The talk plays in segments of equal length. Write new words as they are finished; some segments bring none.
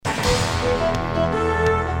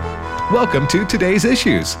Welcome to Today's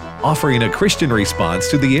Issues, offering a Christian response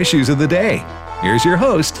to the issues of the day. Here's your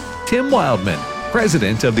host, Tim Wildman,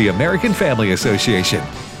 President of the American Family Association.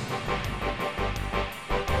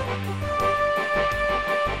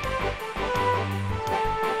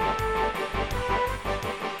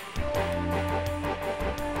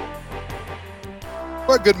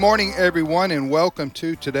 Well, good morning, everyone, and welcome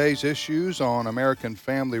to Today's Issues on American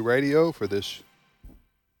Family Radio for this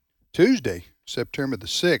Tuesday, September the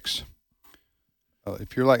 6th.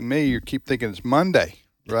 If you're like me, you keep thinking it's Monday,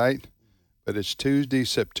 right? But it's Tuesday,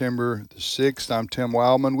 September the 6th. I'm Tim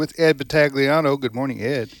Wildman with Ed Vitagliano. Good morning,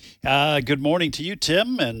 Ed. Good morning to you,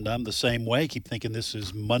 Tim, and I'm the same way. Keep thinking this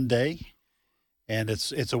is Monday, and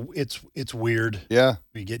it's weird. Yeah.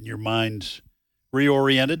 You're getting your mind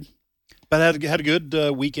reoriented. But had a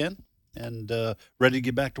good weekend and ready to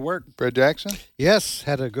get back to work. Fred Jackson? Yes,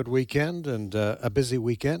 had a good weekend and a busy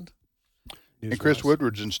weekend. And Chris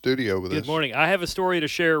Woodward's in studio with us. Good morning. I have a story to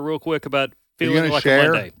share real quick about feeling like share? a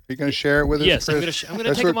Monday. Are you going to share it with us, Yes, Chris? I'm going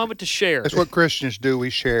to take a moment to share. That's what Christians do.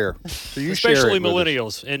 We share. So you Especially share it with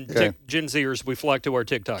millennials and Okay. Gen Zers, we flock to our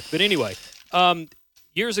TikTok. But anyway,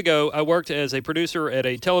 years ago, I worked as a producer at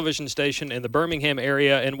a television station in the Birmingham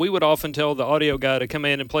area, and we would often tell the audio guy to come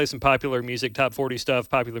in and play some popular music, top 40 stuff,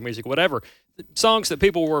 popular music, whatever, songs that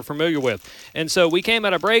people were familiar with. And so we came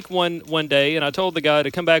at a break one day, and I told the guy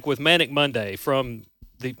to come back with Manic Monday from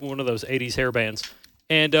one of those 80s hair bands.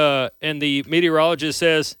 And the meteorologist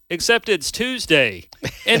says, except it's Tuesday.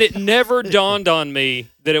 And it never dawned on me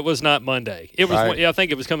that it was not Monday. It was. Right. Yeah, I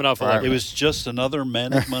think it was coming off. Right. It was just another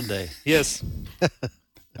Manic Monday. Yes.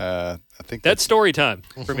 I think That's story time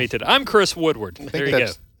for me today. I'm Chris Woodward. There you go.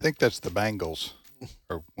 I think that's the Bangles,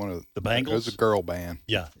 or one of The Bangles? It was a girl band.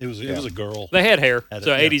 Yeah, it was a girl. They had hair, Had it,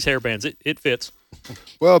 so yeah. 80s hair bands. It fits.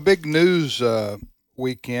 Well, big news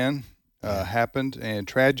weekend happened, and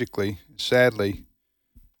tragically, sadly,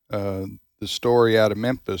 the story out of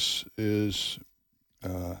Memphis is,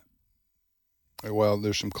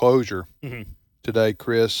 there's some closure today,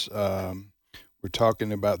 Chris. We're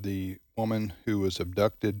talking about the woman who was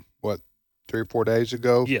abducted, 3 or 4 days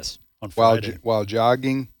ago? Yes. On Friday. While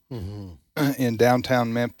jogging in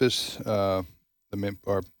downtown Memphis. Not for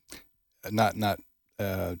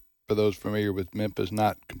those familiar with Memphis,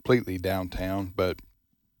 not completely downtown, but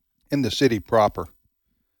in the city proper.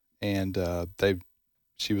 And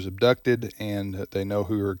she was abducted, and they know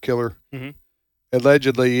who her killer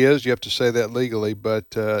allegedly is. You have to say that legally,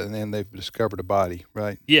 but and then they've discovered a body,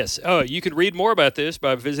 right? Yes. You can read more about this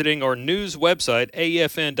by visiting our news website,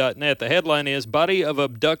 afn.net. The headline is, Body of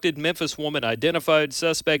Abducted Memphis Woman Identified,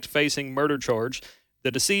 Suspect Facing Murder Charge.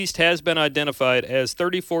 The deceased has been identified as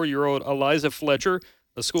 34-year-old Eliza Fletcher,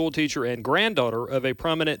 a school teacher and granddaughter of a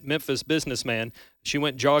prominent Memphis businessman. She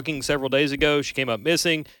went jogging several days ago. She came up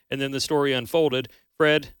missing, and then the story unfolded.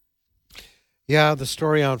 Fred? Yeah, the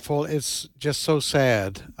story unfolded. It's just so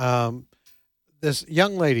sad. This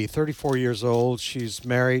young lady, 34 years old, she's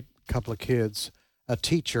married, a couple of kids, a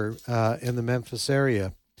teacher in the Memphis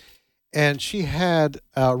area. And she had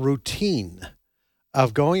a routine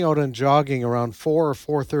of going out and jogging around 4 or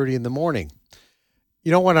 4:30 in the morning.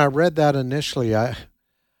 You know, when I read that initially,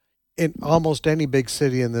 in almost any big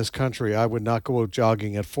city in this country, I would not go out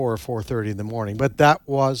jogging at 4 or 4:30 in the morning. But that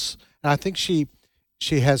was, and I think she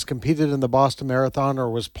has competed in the Boston Marathon or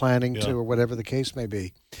was planning to, or whatever the case may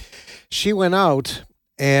be. She went out,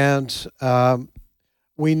 and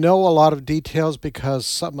we know a lot of details because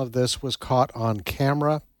some of this was caught on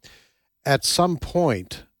camera. At some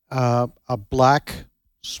point, a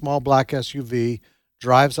small black SUV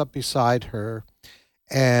drives up beside her,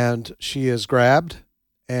 and she is grabbed,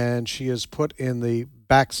 and she is put in the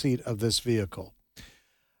back seat of this vehicle.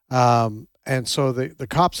 And so the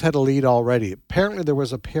cops had a lead already. Apparently, there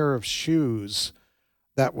was a pair of shoes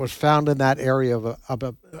that was found in that area of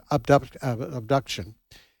abduction.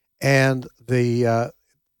 And the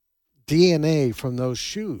DNA from those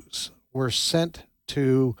shoes were sent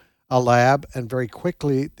to a lab, and very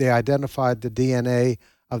quickly they identified the DNA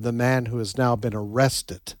of the man who has now been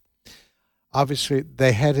arrested. Obviously,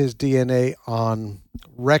 they had his DNA on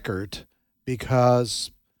record because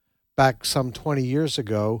back some 20 years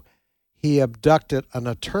ago, he abducted an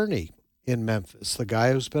attorney in Memphis, the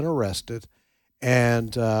guy who's been arrested,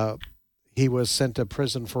 and he was sent to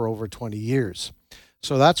prison for over 20 years.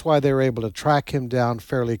 So that's why they were able to track him down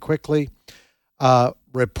fairly quickly.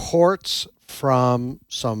 Reports from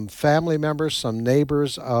some family members, some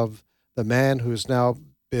neighbors of the man who's now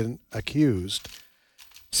been accused,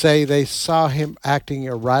 say they saw him acting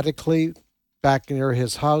erratically back near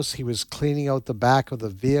his house. He was cleaning out the back of the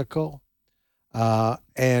vehicle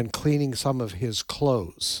and cleaning some of his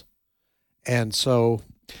clothes. And so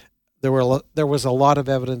there was a lot of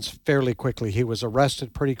evidence fairly quickly. He was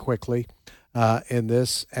arrested pretty quickly in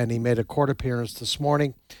this, and he made a court appearance this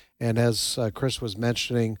morning. And as Chris was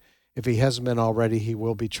mentioning, if he hasn't been already, he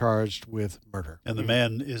will be charged with murder. And the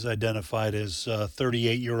man is identified as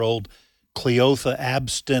 38-year-old Cleotha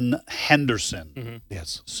Abston Henderson. Mm-hmm.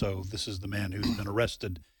 Yes. So this is the man who's been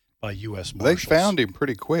arrested by U.S. They Marshals. found him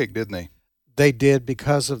pretty quick, didn't they? They did,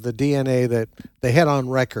 because of the DNA that they had on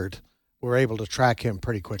record. Were able to track him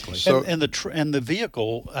pretty quickly. So- and the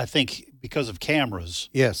vehicle, I think, because of cameras,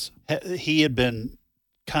 Yes. he had been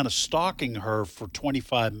kind of stalking her for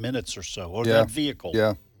 25 minutes or so. Or Yeah. that vehicle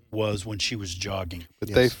Yeah. was when she was jogging. But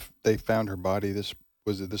Yes. they found her body.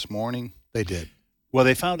 Was it this morning? They did. Well,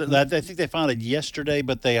 they found it. I think they found it yesterday,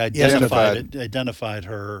 but they identified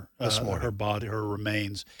her This morning. her body, her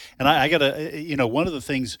remains. And I got to, one of the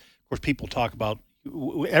things, of course, people talk about.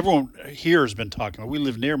 Everyone here has been talking about. We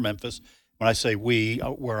live near Memphis. When I say we,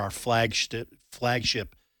 where our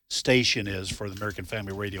flagship station is for the American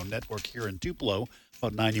Family Radio Network here in Tupelo,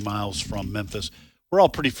 about 90 miles from Memphis, we're all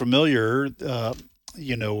pretty familiar,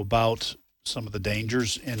 about some of the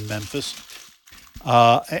dangers in Memphis.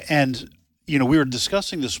 And we were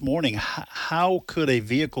discussing this morning, how could a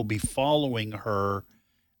vehicle be following her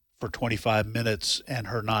for 25 minutes and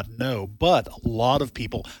her not know? But a lot of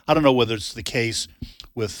people, I don't know whether it's the case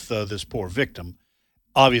with this poor victim.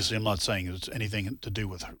 Obviously, I'm not saying it's anything to do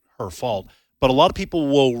with her fault, but a lot of people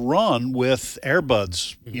will run with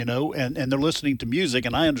earbuds, and they're listening to music.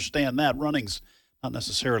 And I understand that running's not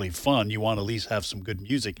necessarily fun. You want to at least have some good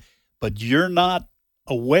music, but you're not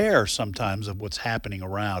aware sometimes of what's happening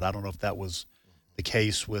around. I don't know if that was the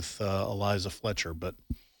case with Eliza Fletcher, but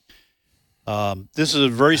this is a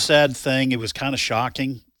very sad thing. It was kind of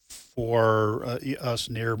shocking for us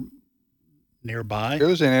nearby. It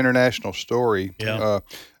was an international story. Yeah.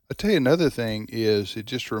 I'll tell you another thing is it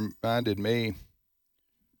just reminded me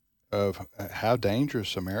of how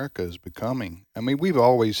dangerous America is becoming. I mean, we've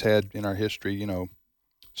always had in our history,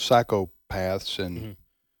 psychopaths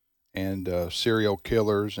and serial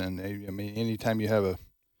killers, and I mean, anytime you have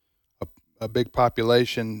a big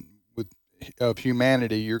population of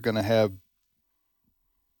humanity, you're going to have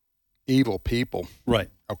evil people. Right.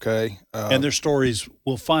 Okay. And their stories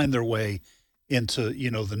will find their way into,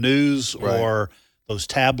 the news Right. or those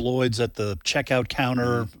tabloids at the checkout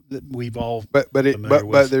counter that we've all But familiar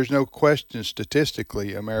with. there's no question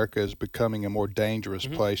statistically America is becoming a more dangerous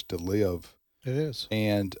place to live. It is.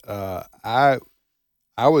 And I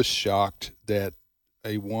was shocked that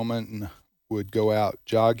a woman would go out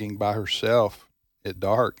jogging by herself at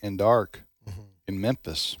dark in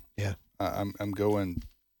Memphis. Yeah. I'm going.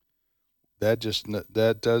 That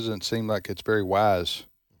doesn't seem like it's very wise.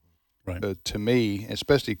 Right. To me,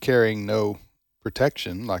 especially carrying no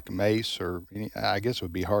protection like a mace or I guess it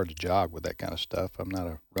would be hard to jog with that kind of stuff. I'm not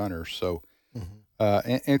a runner, so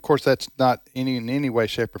and of course that's not in any way,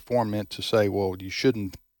 shape, or form meant to say, well, you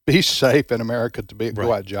shouldn't be safe in America to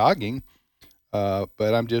go out jogging. But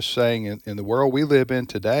I'm just saying, in the world we live in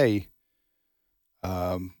today,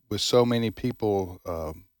 with so many people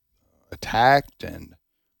attacked and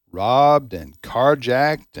robbed and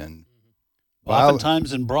carjacked and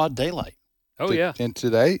oftentimes in broad daylight. Oh, yeah. And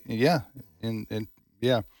today, yeah. And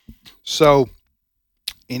yeah. So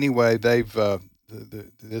anyway, they've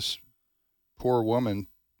this poor woman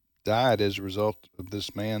died as a result of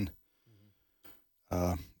this man.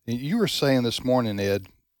 You were saying this morning, Ed,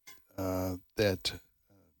 that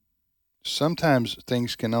sometimes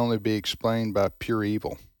things can only be explained by pure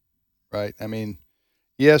evil, right? I mean,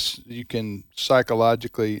 yes, you can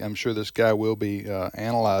psychologically, I'm sure this guy will be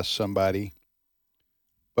analyze somebody,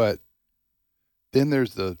 but then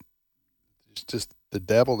there's just the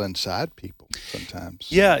devil inside people sometimes.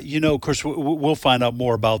 Yeah, of course, we'll find out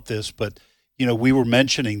more about this, but, we were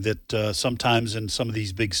mentioning that sometimes in some of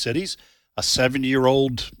these big cities, a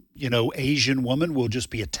 70-year-old, Asian woman will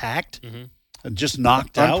just be attacked and just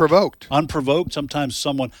knocked out. Unprovoked. Sometimes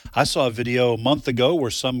I saw a video a month ago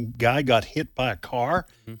where some guy got hit by a car,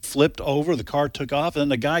 flipped over, the car took off, and then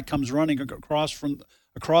the guy comes running across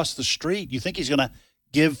the street. You think he's going to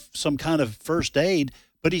give some kind of first aid,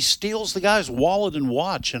 but he steals the guy's wallet and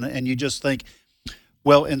watch, and you just think,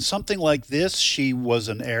 well, in something like this, she was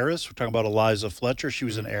an heiress. We're talking about Eliza Fletcher. She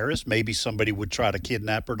was an heiress. Maybe somebody would try to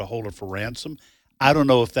kidnap her to hold her for ransom. I don't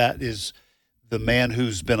know if that is the man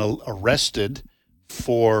who's been arrested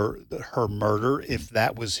for her murder, if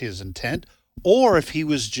that was his intent, or if he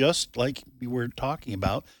was just, like we were talking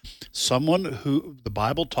about, someone who the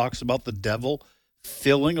Bible talks about the devil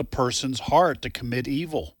filling a person's heart to commit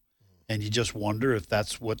evil. And you just wonder if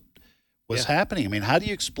that's what was happening. I mean, how do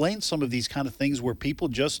you explain some of these kind of things where people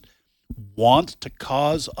just want to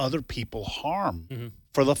cause other people harm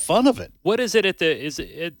for the fun of it? What is it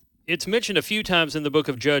it's mentioned a few times in the book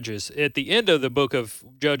of Judges. At the end of the book of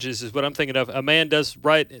Judges is what I'm thinking of. A man does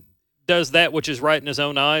that which is right in his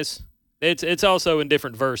own eyes. It's also in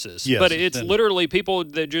different verses. Yes, but it's literally people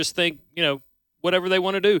that just think, whatever they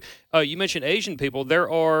want to do. You mentioned Asian people. There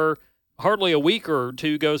are hardly a week or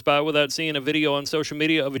two goes by without seeing a video on social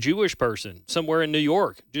media of a Jewish person somewhere in New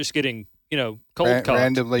York just getting, cold cocked.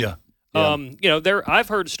 randomly. Yeah. I've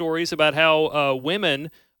heard stories about how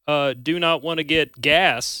women do not want to get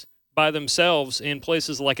gas by themselves in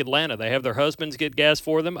places like Atlanta. They have their husbands get gas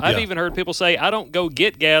for them. I've even heard people say, I don't go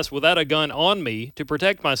get gas without a gun on me to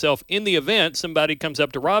protect myself in the event somebody comes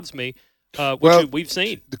up to robs me, which we've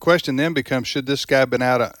seen. The question then becomes, should this guy have been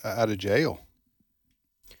out of jail?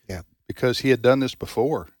 Yeah. Because he had done this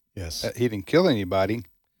before. Yes. He didn't kill anybody,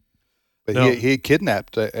 but No. he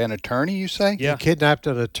kidnapped an attorney, you say? Yeah. He kidnapped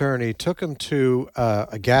an attorney, took him to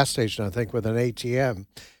a gas station, I think, with an ATM.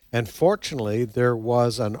 And fortunately, there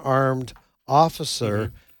was an armed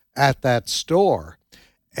officer at that store.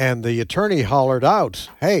 And the attorney hollered out,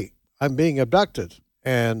 "Hey, I'm being abducted."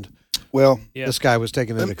 And Well, this guy was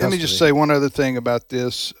taken into custody. let me just say one other thing about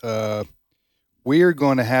this. We are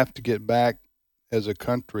going to have to get back as a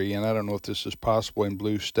country, and I don't know if this is possible in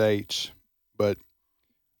blue states, but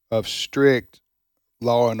of strict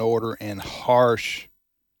law and order and harsh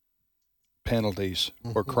penalties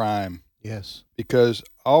for crime. Yes. Because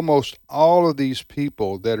almost all of these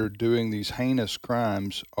people that are doing these heinous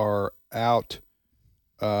crimes are out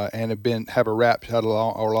and have a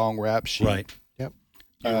long rap sheet. Right. Yep.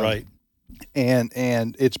 You're right.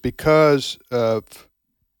 And it's because of,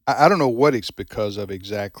 I don't know what it's because of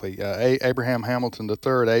exactly. Abraham Hamilton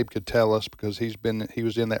III, Abe could tell us because he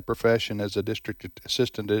was in that profession as a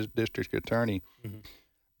assistant district attorney.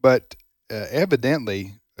 But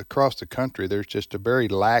evidently, across the country, there's just a very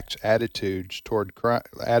lax attitude toward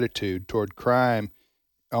crime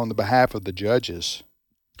on the behalf of the judges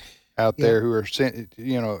out there who are sent,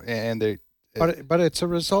 and they. But it's a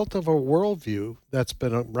result of a worldview that's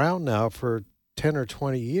been around now for 10 or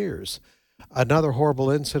 20 years. Another horrible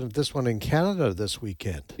incident, this one in Canada this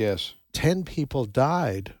weekend. Yes. 10 people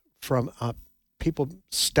died from people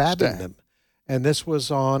stabbing them. And this was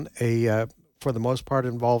on for the most part,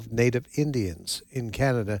 involved Native Indians in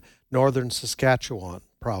Canada, northern Saskatchewan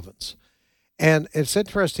province. And it's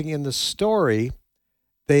interesting, in the story,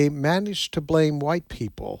 they managed to blame white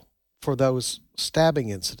people for those stabbing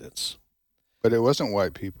incidents. But it wasn't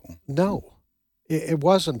white people. No, it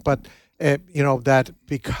wasn't. But, that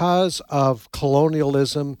because of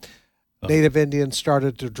colonialism, Native Indians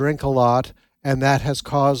started to drink a lot, and that has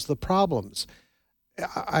caused the problems.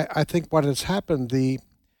 I think what has happened, the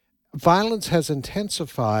violence has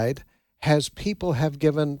intensified as people have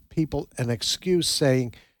given people an excuse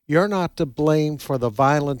saying, you're not to blame for the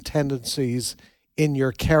violent tendencies in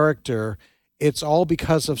your character. It's all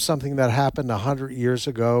because of something that happened 100 years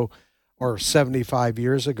ago or 75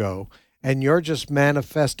 years ago, and you're just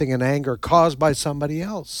manifesting an anger caused by somebody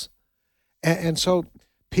else. And so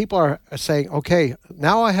people are saying, okay,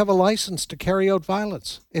 now I have a license to carry out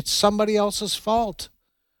violence. It's somebody else's fault.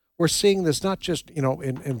 We're seeing this not just,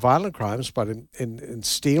 in violent crimes, but in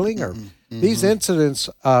stealing or these incidents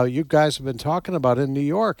you guys have been talking about in New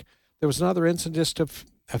York. There was another incident just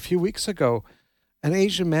a few weeks ago. An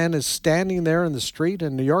Asian man is standing there in the street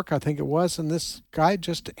in New York, I think it was, and this guy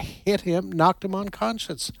just hit him, knocked him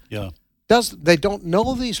unconscious. Yeah. They don't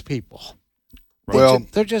know these people. Well,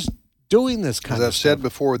 they're just doing this kind as of I've stuff. said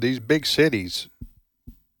before, these big cities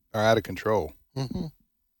are out of control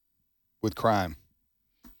with crime.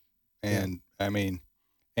 And and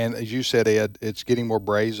as you said, Ed, it's getting more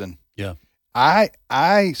brazen. Yeah. I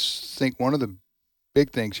think one of the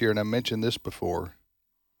big things here, and I mentioned this before,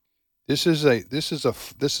 this is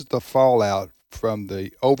the fallout from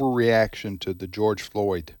the overreaction to the George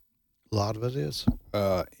Floyd A lot of it is.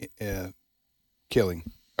 killing,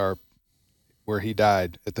 or where he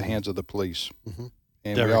died at the hands of the police.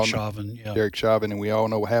 And Derek Chauvin, Derek Chauvin, and we all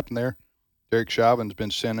know what happened there. Derek Chauvin's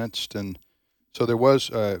been sentenced, and so there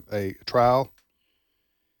was a trial,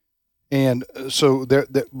 and so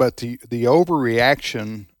but the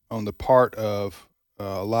overreaction on the part of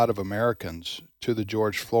a lot of Americans to the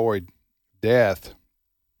George Floyd death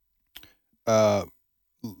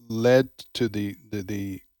led to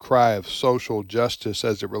the cry of social justice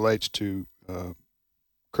as it relates to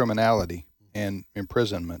criminality and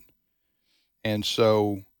imprisonment, and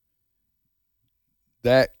so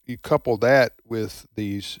that you couple that with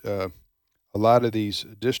these. A lot of these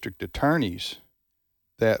district attorneys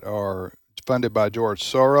that are funded by George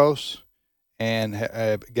Soros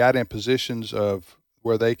and got in positions of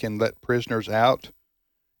where they can let prisoners out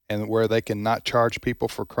and where they can not charge people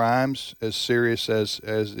for crimes as serious as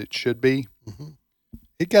it should be. Mm-hmm.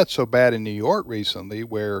 It got so bad in New York recently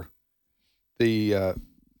where there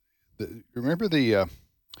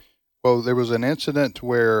was an incident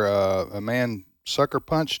where a man sucker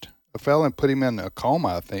punched a fellow and put him in a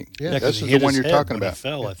coma, I think. Yeah, this is the one you're talking about. He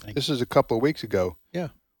fell, I think. This is a couple of weeks ago. Yeah.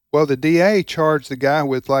 Well, the DA charged the guy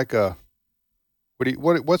with like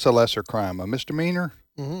what's a lesser crime? A misdemeanor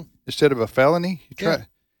Mm-hmm. instead of a felony?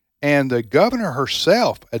 And the governor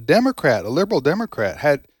herself, a Democrat, a liberal Democrat,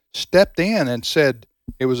 had stepped in and said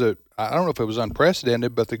I don't know if it was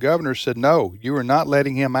unprecedented, but the governor said, no, you are not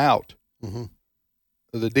letting him out. Mm-hmm.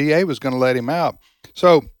 The DA was going to let him out.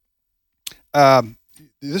 So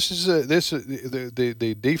this is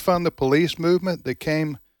the defund the police movement that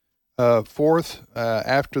came forth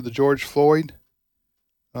after the George Floyd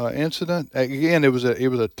incident. Again, it was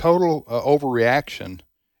a total overreaction,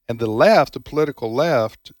 and the political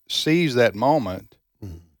left, seized that moment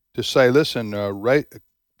to say, "Listen,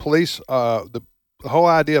 police. The whole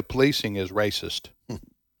idea of policing is racist,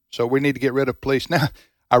 so we need to get rid of police." Now,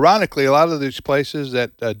 ironically, a lot of these places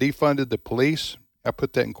that defunded the police, I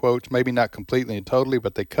put that in quotes, maybe not completely and totally,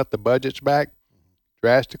 but they cut the budgets back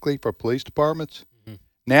drastically for police departments. Mm-hmm.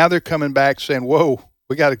 Now they're coming back saying, whoa,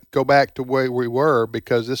 we got to go back to where we were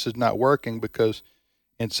because this is not working. Because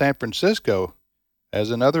in San Francisco,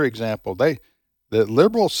 as another example, the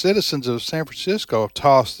liberal citizens of San Francisco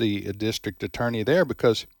tossed the district attorney there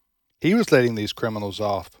because he was letting these criminals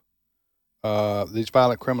off, these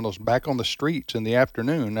violent criminals back on the streets in the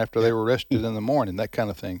afternoon after they were arrested in the morning, that kind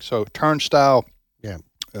of thing. So turnstile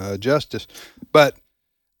justice. But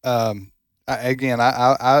I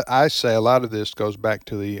say a lot of this goes back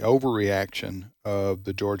to the overreaction of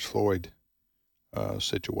the George Floyd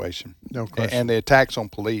situation, No question. and the attacks on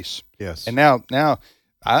police. Yes. And now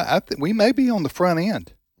I think we may be on the front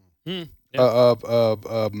end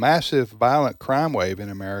of massive violent crime wave in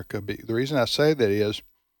America. The reason I say that is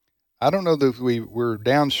I don't know that we're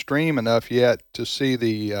downstream enough yet to see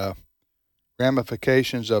the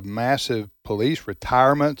ramifications of massive police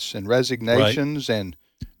retirements and resignations and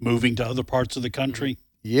moving to other parts of the country.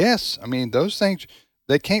 Yes, I mean those things.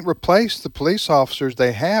 They can't replace the police officers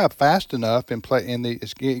they have fast enough in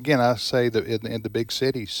the big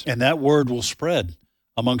cities. And that word will spread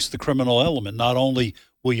amongst the criminal element. Not only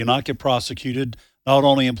will you not get prosecuted, not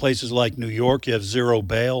only in places like New York, you have zero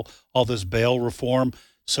bail, all this bail reform.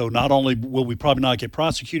 So not only will we probably not get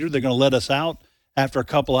prosecuted, they're going to let us out after a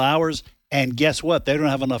couple of hours. And guess what? They don't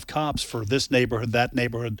have enough cops for this neighborhood, that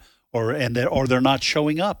neighborhood, or they're not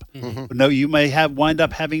showing up. Mm-hmm. No, you may wind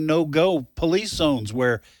up having no-go police zones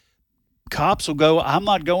where cops will go, I'm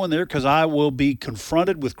not going there because I will be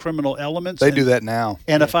confronted with criminal elements. They do that now.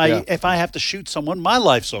 And if I have to shoot someone, my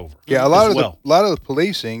life's over. Yeah, a lot of the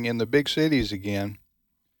policing in the big cities again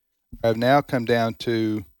have now come down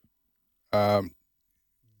to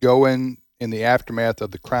going in the aftermath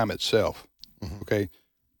of the crime itself. Mm-hmm. Okay,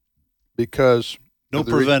 because no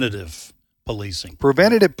preventative policing.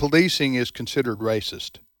 Preventative policing is considered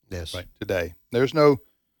racist. Yes, right. Today, there's no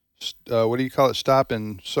what do you call it? Stop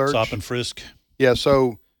and search. Stop and frisk. Yeah.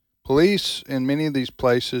 So police in many of these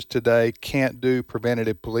places today can't do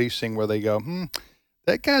preventative policing where they go,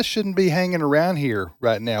 that guy shouldn't be hanging around here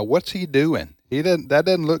right now. What's he doing? That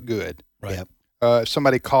doesn't look good. Right. Yep.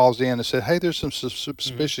 Somebody calls in and said, hey, there's some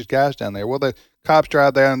suspicious guys down there. Well, the cops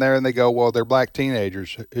drive down there and they go, well, they're black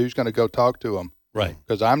teenagers. Who's going to go talk to them? Right.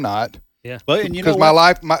 Because I'm not. Yeah. Well, and you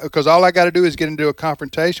because because all I got to do is get into a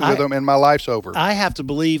confrontation with them and my life's over. I have to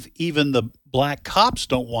believe even the black cops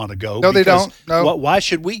don't want to go. No, they don't. No. Why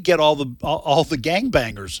should we get all the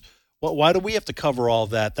gangbangers? Why do we have to cover all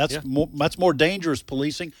that? That's more dangerous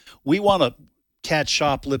policing. We want to catch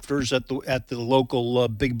shoplifters at the local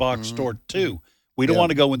big box store too. We don't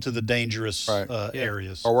want to go into the dangerous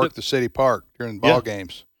areas or work the city park during ball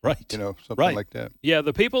games. Right. Something like that. Yeah,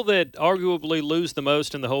 the people that arguably lose the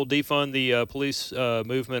most in the whole defund the police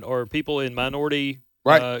movement are people in minority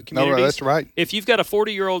communities. No, that's right. If you've got a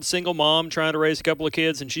 40-year-old single mom trying to raise a couple of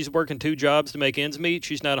kids and she's working 2 jobs to make ends meet,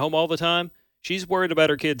 she's not home all the time, she's worried about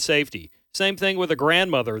her kids' safety. Same thing with a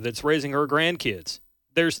grandmother that's raising her grandkids.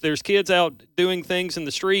 There's kids out doing things in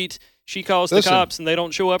the street. She calls the cops and they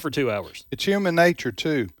don't show up for 2 hours. It's human nature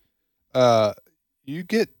too. You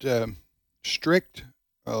get strict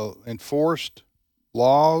enforced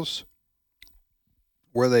laws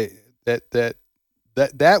where that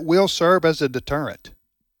will serve as a deterrent.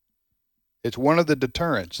 It's one of the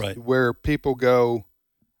deterrents where people go,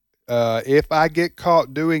 if I get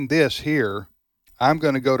caught doing this here, I'm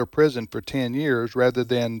going to go to prison for 10 years rather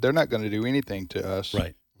than they're not going to do anything to us.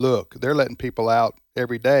 Right. Look, they're letting people out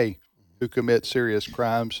every day who commit serious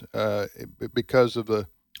crimes because of the,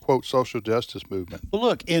 quote, social justice movement. Well,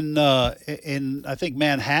 look, in I think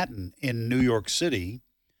Manhattan in New York City,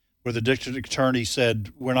 where the district attorney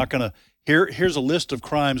said, we're not going to, here's a list of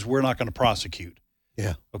crimes we're not going to prosecute.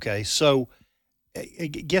 Yeah. Okay, so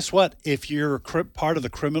guess what? If you're part of the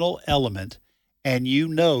criminal element and you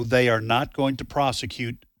know they are not going to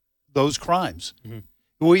prosecute those crimes. Mm-hmm.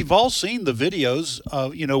 We've all seen the videos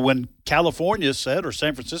of, when California said or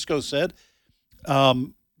San Francisco said,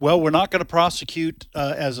 well, we're not going to prosecute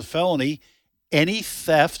as a felony any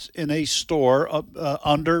theft in a store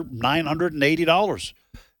under $980.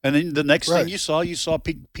 And then the next thing you saw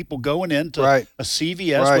people going into a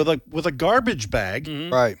CVS with a garbage bag,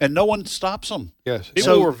 and no one stops them. Yes,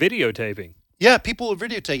 people were videotaping. Yeah, people were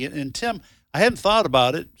videotaping. And Tim, I hadn't thought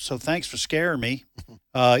about it, so thanks for scaring me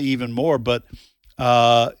even more. But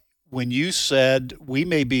when you said we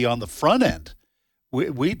may be on the front end,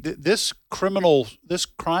 this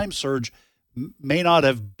crime surge may not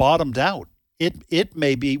have bottomed out. It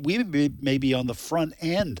may be we may be on the front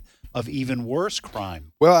end of even worse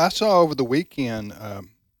crime. Well, I saw over the weekend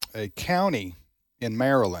a county in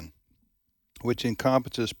Maryland, which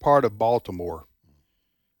encompasses part of Baltimore.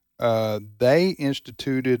 They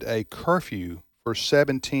instituted a curfew for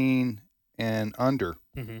 17 and under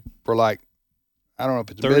for I don't know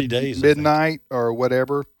if it's 30 days, midnight or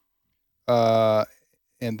whatever.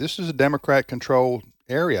 And this is a Democrat-controlled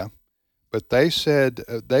area, but they said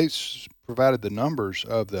they provided the numbers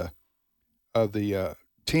of the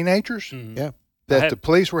teenagers that the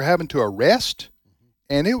police were having to arrest,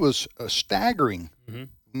 and it was a staggering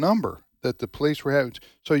number that the police were having.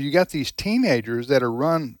 So you got these teenagers that are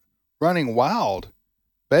running wild,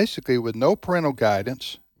 basically with no parental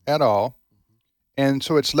guidance at all, and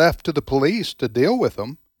so it's left to the police to deal with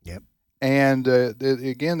them. Yep. And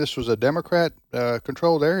again, this was a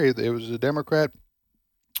Democrat-controlled area. It was a Democrat,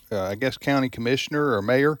 I guess, county commissioner or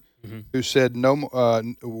mayor who said no.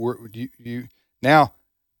 Now,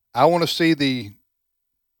 I want to see the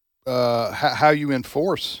how you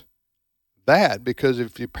enforce that, because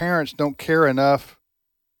if your parents don't care enough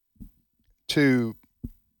to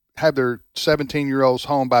have their 17-year-olds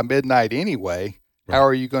home by midnight anyway, how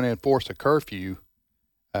are you going to enforce a curfew?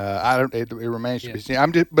 It remains to be seen.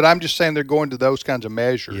 I'm just saying they're going to those kinds of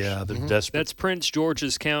measures. Yeah, they're desperate. That's Prince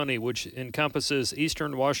George's County, which encompasses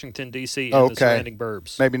eastern Washington D.C. and the surrounding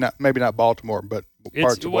burbs. Maybe not Baltimore, but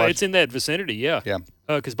parts of Washington. It's in that vicinity. Yeah. Yeah.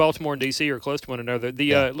 Because Baltimore and D.C. are close to one another.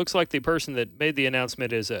 It looks like the person that made the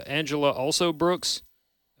announcement is Angela also Brooks.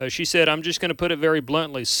 She said, "I'm just going to put it very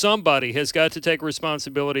bluntly. Somebody has got to take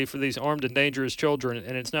responsibility for these armed and dangerous children,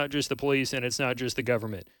 and it's not just the police and it's not just the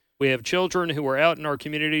government. We have children who are out in our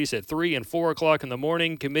communities at 3 and 4 o'clock in the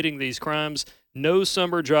morning committing these crimes. No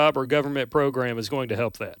summer job or government program is going to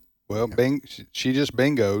help that." Well, she just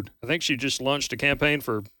bingoed. I think she just launched a campaign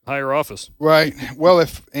for higher office. Right. Well,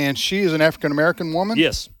 and she is an African-American woman?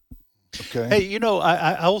 Yes. Okay. Hey,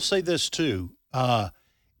 I will say this too.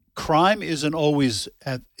 Crime isn't always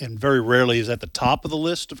and very rarely is at the top of the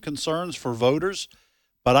list of concerns for voters.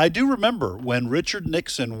 But I do remember when Richard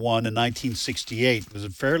Nixon won in 1968, it was a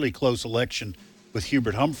fairly close election with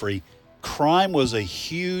Hubert Humphrey, crime was a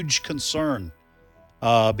huge concern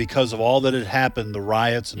because of all that had happened, the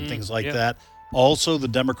riots and things like that. Also, the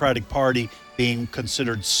Democratic Party being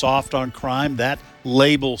considered soft on crime, that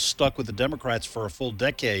label stuck with the Democrats for a full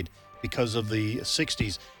decade because of the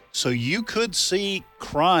 60s. So you could see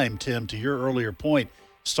crime, Tim, to your earlier point,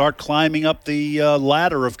 start climbing up the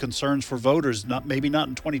ladder of concerns for voters. Maybe not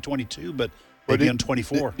in 2022, but maybe in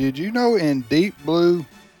 24. Did you know in deep blue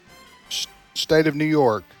state of New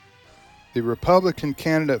York, the Republican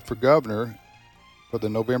candidate for governor for the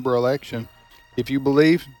November election, if you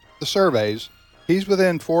believe the surveys, he's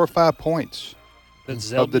within 4 or 5 points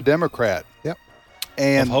of the Democrat. Yep.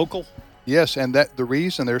 And of Hochul? Yes, and that the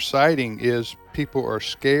reason they're citing is people are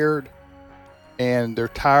scared and they're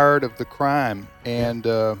tired of the crime, and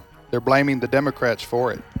they're blaming the Democrats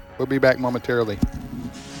for it. We'll be back momentarily.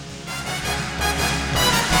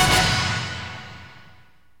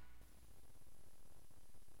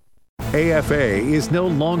 AFA is no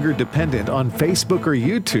longer dependent on Facebook or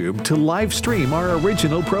YouTube to live stream our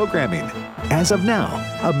original programming. As of now,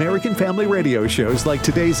 American Family Radio shows like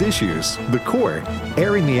Today's Issues, The Court,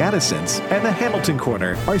 Airing the Addisons, and The Hamilton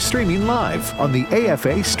Corner are streaming live on the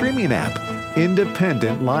AFA streaming app.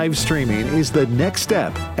 Independent live streaming is the next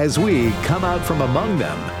step as we come out from among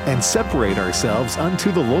them and separate ourselves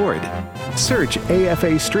unto the Lord. Search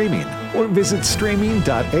AFA Streaming or visit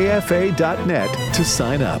streaming.afa.net to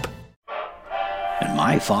sign up. And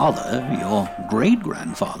my father, your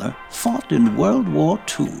great-grandfather, fought in World War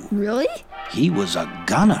II. Really? He was a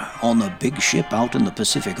gunner on the big ship out in the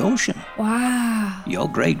Pacific Ocean. Wow. Your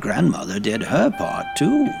great-grandmother did her part,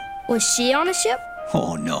 too. Was she on a ship?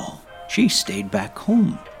 Oh, no. She stayed back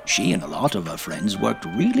home. She and a lot of her friends worked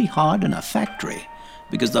really hard in a factory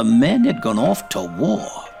because the men had gone off to war.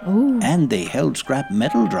 Ooh. And they held scrap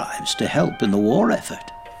metal drives to help in the war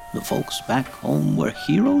effort. The folks back home were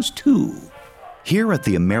heroes, too. Here at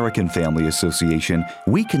the American Family Association,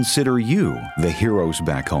 we consider you the heroes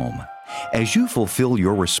back home. As you fulfill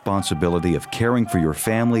your responsibility of caring for your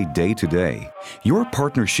family day to day, your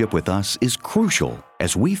partnership with us is crucial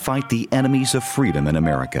as we fight the enemies of freedom in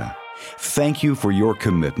America. Thank you for your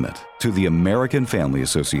commitment to the American Family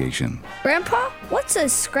Association. Grandpa, what's a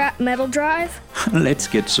scrap metal drive? Let's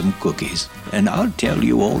get some cookies, and I'll tell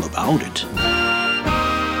you all about it.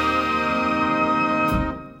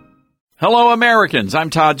 Hello, Americans. I'm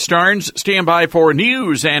Todd Starnes. Stand by for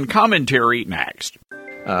news and commentary next.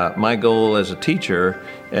 My goal as a teacher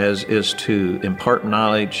is to impart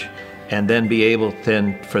knowledge and then be able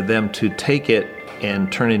then for them to take it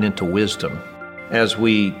and turn it into wisdom. As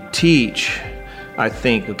we teach, I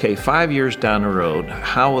think, okay, 5 years down the road,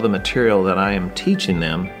 how will the material that I am teaching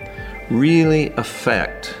them really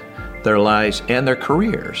affect their lives and their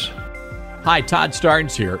careers? Hi, Todd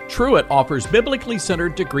Starnes here. Truett offers biblically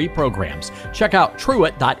centered degree programs. Check out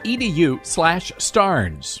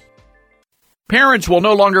truett.edu/Starnes. Parents will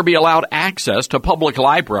no longer be allowed access to public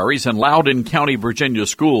libraries in Loudoun County, Virginia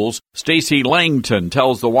schools. Stacy Langton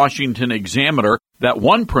tells the Washington Examiner that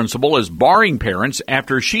one principal is barring parents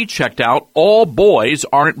after she checked out All Boys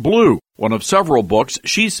Aren't Blue, one of several books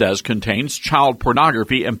she says contains child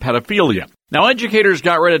pornography and pedophilia. Now, educators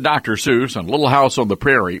got rid of Dr. Seuss and Little House on the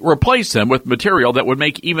Prairie, replaced them with material that would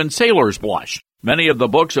make even sailors blush. Many of the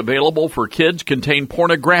books available for kids contain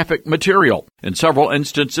pornographic material. In several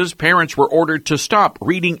instances, parents were ordered to stop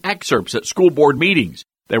reading excerpts at school board meetings.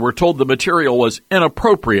 They were told the material was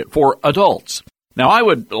inappropriate for adults. Now, I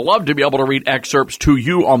would love to be able to read excerpts to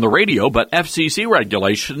you on the radio, but FCC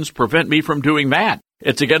regulations prevent me from doing that.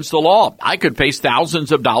 It's against the law. I could face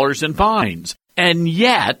thousands of dollars in fines. And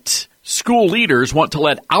yet, school leaders want to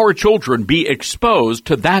let our children be exposed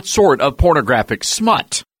to that sort of pornographic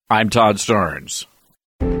smut. I'm Todd Starnes.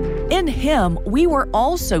 In Him, we were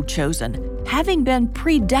also chosen, having been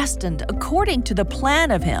predestined according to the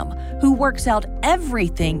plan of Him, who works out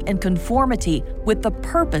everything in conformity with the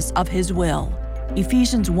purpose of His will.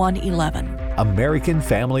 Ephesians 1:11. American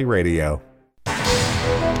Family Radio.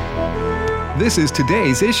 This is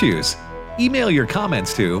today's issues. Email your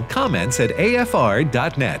comments to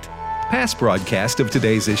comments@afr.net. Past broadcasts of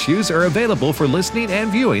today's issues are available for listening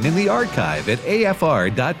and viewing in the archive at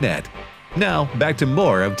afr.net. Now, back to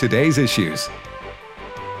more of today's issues.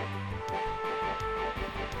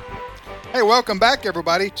 Hey, welcome back,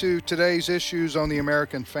 everybody, to today's issues on the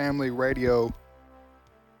American Family Radio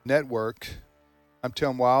Network. I'm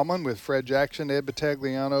Tim Wildman with Fred Jackson, Ed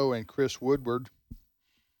Battagliano, and Chris Woodward.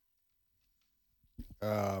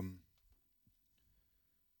 Pardon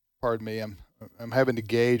me, I'm having to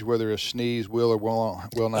gauge whether a sneeze will or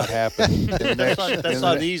will not happen. That's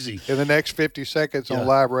not easy. In the next 50 seconds on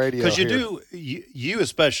live radio. Because you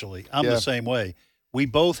especially, I'm the same way. We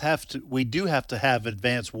do have to have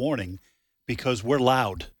advance warning because we're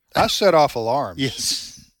loud. I set off alarms.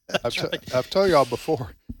 Yes. I've told y'all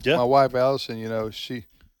before. Yeah. My wife Allison,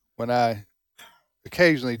 when I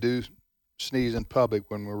occasionally do sneeze in public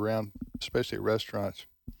when we're around, especially at restaurants,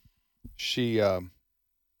 she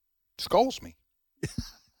scolds me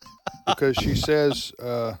because she says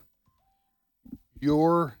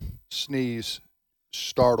your sneeze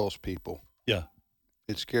startles people. Yeah,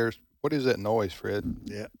 it scares. What is that noise, Fred?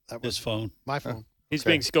 Yeah, that was his phone. My phone. He's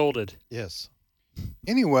being scolded. Yes.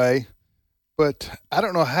 Anyway, but I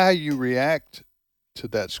don't know how you react to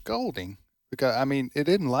that scolding because it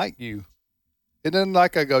didn't like you. It doesn't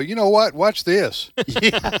like I go, you know what? Watch this.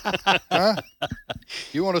 Huh?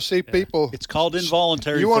 You want to see people? It's called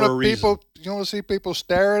involuntary for a reason. You want to see people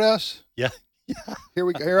stare at us? Yeah.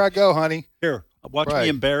 Here I go, honey. Here, watch me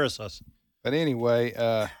embarrass us. But anyway,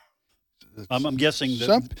 I'm guessing that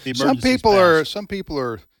some people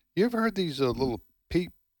are. You ever heard these little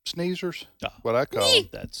peep sneezers? What I call them.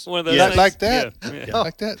 That's one of those. Like that. Yeah.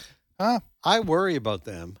 Like that. Huh? I worry about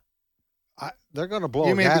them. They're going to blow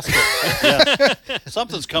You a mean- gasket. Yeah.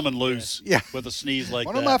 Something's coming loose Yeah. with a sneeze like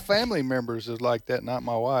One that. of my family members is like that, not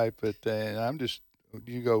my wife, but I'm just,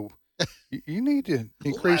 you go, you need to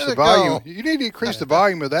increase Let the it volume. go. You need to increase the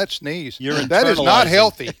volume of that sneeze. You're That is not internalizing.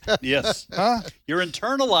 healthy. Yes. Huh? You're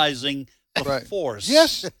internalizing the Right. force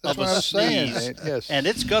Yes, that's of what a I'm saying. sneeze, Yes. and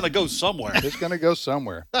it's going to go somewhere. It's going to go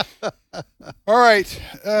somewhere. All right.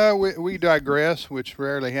 We digress, which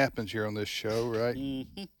rarely happens here on this show, right?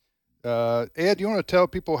 Mhm. Ed, you want to tell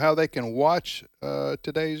people how they can watch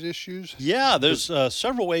today's issues? Yeah, there's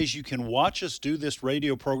several ways you can watch us do this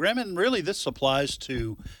radio program, and really this applies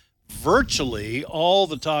to virtually all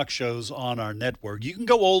the talk shows on our network. You can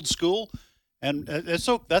go old school, and that's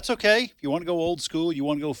okay. If you want to go old school, you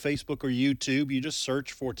want to go Facebook or YouTube, you just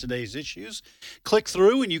search for today's issues, click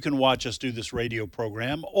through, and you can watch us do this radio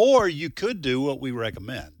program. Or you could do what we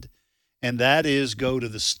recommend, and that is go to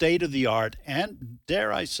the state-of-the-art and,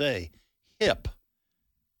 dare I say, hip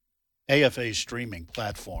AFA streaming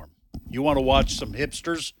platform. You want to watch some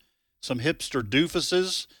hipsters, some hipster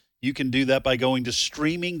doofuses? You can do that by going to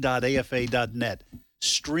streaming.afa.net.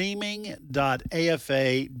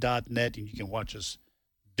 Streaming.afa.net, and you can watch us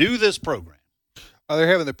do this program. They're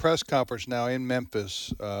having the press conference now in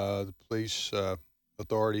Memphis. The police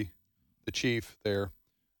authority, the chief there,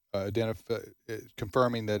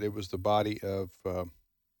 confirming that it was the body of the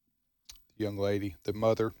young lady, the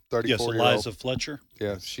mother, 34-year-old. Yes, Eliza Fletcher.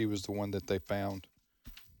 Yeah, she was the one that they found.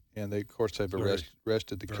 And they, of course, they've Very-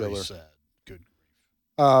 arrested the Very killer. sad. Good.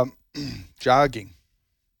 Jogging,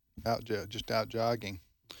 just out jogging.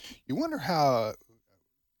 You wonder how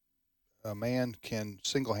a man can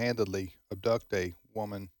single-handedly abduct a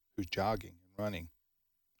woman who's jogging and running.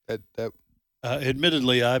 That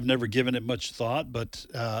Admittedly, I've never given it much thought, but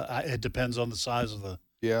it depends on the size of the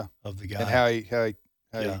yeah, guy. and how he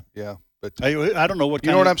Yeah. But I don't know what you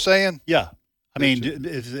kind know what of- I'm saying? Yeah. I mean,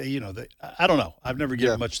 It's- I don't know. I've never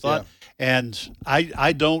given Yeah, much thought. And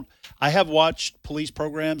I have watched police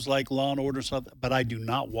programs like Law and Order and stuff, but I do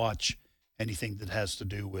not watch anything that has to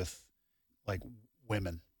do with like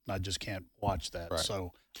women. I just can't watch that. Right.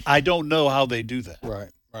 So I don't know how they do that.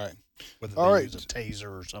 Right. Whether All they right. use a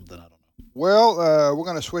taser or something, I don't know. Well, we're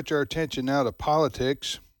going to switch our attention now to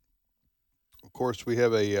politics. Of course, we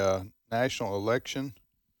have a national election.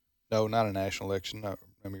 No, not a national election. No,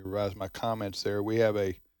 let me revise my comments there. We have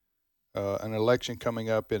an election coming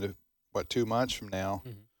up in 2 months from now,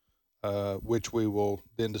 which we will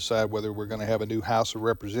then decide whether we're going to have a new House of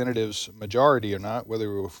Representatives majority or not, whether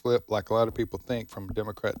we will flip, like a lot of people think, from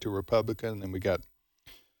Democrat to Republican. And then we got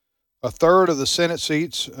a third of the Senate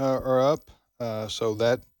seats are up, so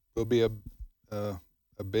that will be a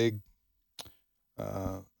big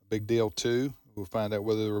deal too. We'll find out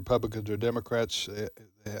whether the Republicans or Democrats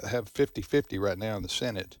have 50-50 right now in the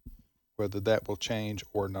Senate, whether that will change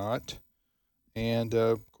or not. And,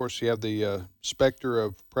 of course, you have the specter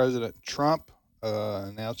of President Trump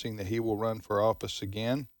announcing that he will run for office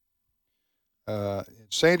again.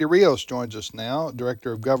 Sandy Rios joins us now,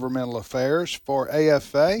 Director of Governmental Affairs for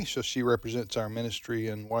AFA. So she represents our ministry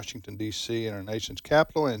in Washington, D.C. and our nation's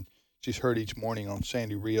capital. And she's heard each morning on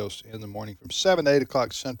Sandy Rios in the morning from 7 to 8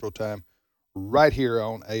 o'clock Central Time right here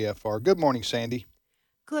on AFR. Good morning, Sandy.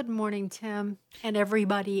 Good morning, Tim, and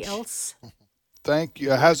everybody else. Thank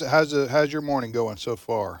you. How's your morning going so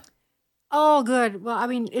far? Oh, good. Well, I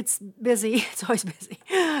mean, it's busy. It's always busy.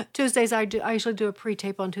 Tuesdays, I usually do a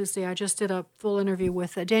pre-tape on Tuesday. I just did a full interview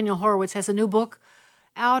with Daniel Horowitz. Has a new book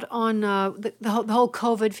out on the whole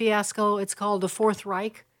COVID fiasco. It's called The Fourth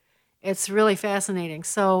Reich. It's really fascinating.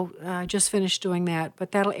 So I just finished doing that,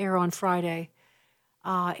 but that'll air on Friday.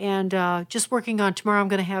 And just working on tomorrow, I'm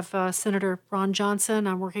going to have Senator Ron Johnson.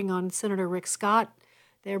 I'm working on Senator Rick Scott.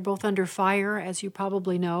 They're both under fire, as you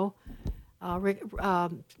probably know.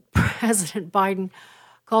 President Biden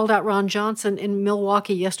called out Ron Johnson in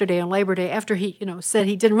Milwaukee yesterday on Labor Day after he, said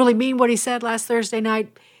he didn't really mean what he said last Thursday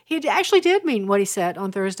night. He actually did mean what he said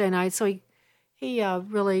on Thursday night. So he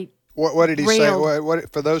really What did he railed. say?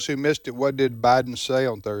 What for those who missed it? What did Biden say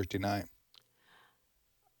on Thursday night?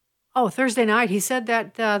 Oh, Thursday night, he said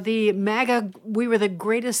that the MAGA, we were the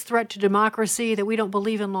greatest threat to democracy, that we don't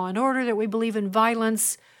believe in law and order, that we believe in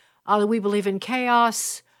violence, that we believe in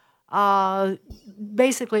chaos.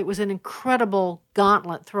 Basically, it was an incredible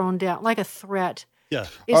gauntlet thrown down, like a threat. Yeah.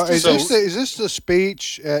 Is this the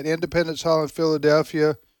speech at Independence Hall in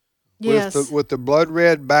Philadelphia? Yes. With the blood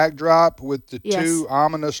red backdrop, with the Yes. two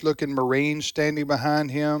ominous-looking Marines standing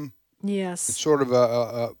behind him? Yes. It's sort of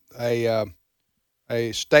a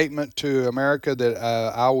statement to America that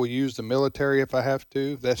I will use the military if I have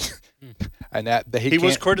to. That's and that he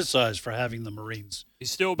was criticized for having the Marines.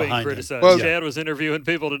 He's still being criticized. Well, Chad was interviewing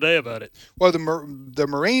people today about it. Well, the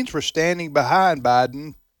Marines were standing behind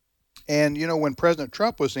Biden, and when President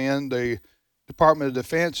Trump was in, the Department of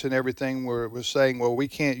Defense and everything was saying, well, we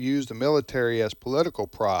can't use the military as political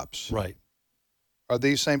props. Right. Are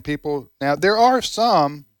these same people? Now, there are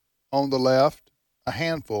some on the left, a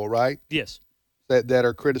handful, right? Yes. That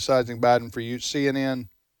are criticizing Biden for CNN,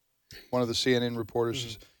 one of the CNN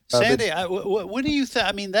reporters. Sandy, what do you think?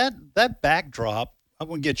 I mean, that backdrop, I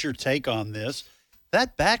want to get your take on this.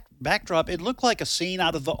 That backdrop, it looked like a scene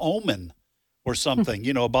out of The Omen or something,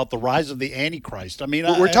 about the rise of the Antichrist. I mean,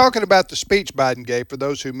 we're talking about the speech Biden gave for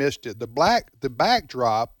those who missed it. The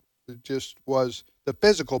backdrop just was the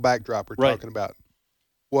physical backdrop we're talking about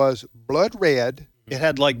was blood red. It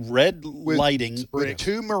had like red lighting with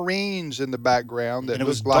two Marines in the background that and it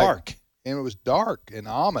was looked dark. And it was dark and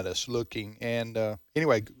ominous looking. And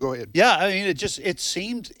anyway, go ahead. Yeah, I mean, it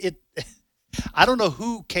seemed. I don't know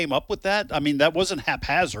who came up with that. I mean, that wasn't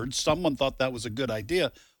haphazard. Someone thought that was a good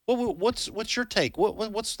idea. Well, what's your take?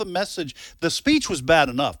 What's the message? The speech was bad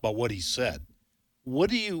enough by what he said. What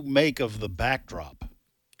do you make of the backdrop?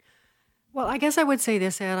 Well, I guess I would say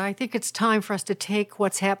this, Ed. I think it's time for us to take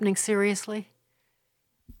what's happening seriously.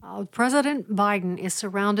 President Biden is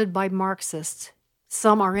surrounded by Marxists.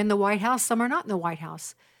 Some are in the White House, some are not in the White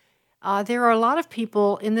House. There are a lot of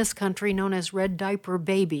people in this country known as red diaper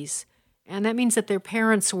babies, and that means that their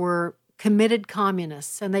parents were committed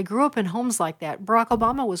communists, and they grew up in homes like that. Barack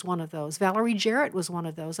Obama was one of those. Valerie Jarrett was one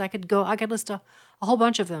of those. I could list a whole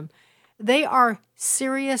bunch of them. They are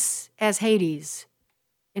serious as Hades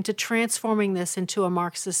into transforming this into a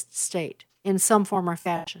Marxist state in some form or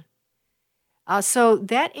fashion. So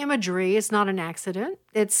that imagery is not an accident.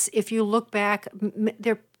 It's, if you look back,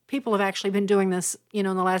 people have actually been doing this, in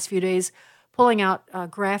the last few days, pulling out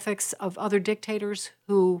graphics of other dictators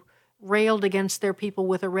who railed against their people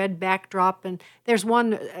with a red backdrop. And there's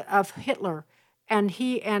one of Hitler, and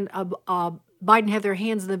he and Biden have their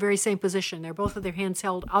hands in the very same position. They're both of their hands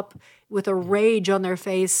held up with a rage on their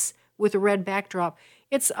face with a red backdrop.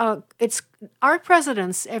 It's our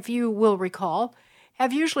presidents, if you will recall,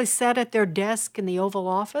 have usually sat at their desk in the Oval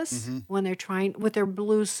Office when they're trying, with their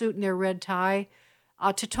blue suit and their red tie,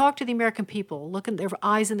 to talk to the American people, look in their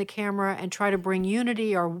eyes in the camera and try to bring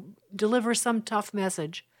unity or deliver some tough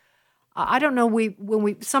message. I don't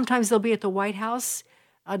know, sometimes they'll be at the White House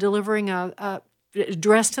delivering a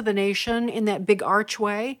address to the nation in that big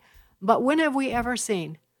archway, but when have we ever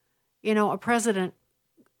seen, a president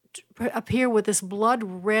appear with this blood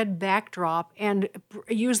red backdrop and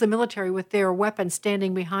use the military with their weapons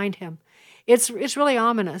standing behind him? It's really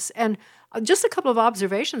ominous. And just a couple of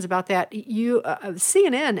observations about that.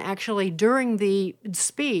 CNN actually during the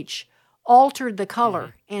speech altered the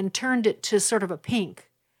color and turned it to sort of a pink.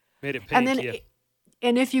 Made it pink. And then,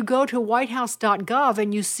 and if you go to whitehouse.gov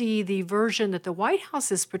and you see the version that the White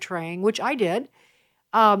House is portraying, which I did,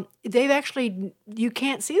 you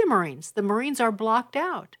can't see the Marines. The Marines are blocked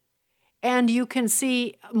out. And you can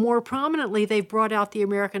see more prominently, they've brought out the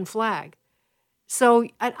American flag. So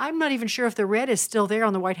I'm not even sure if the red is still there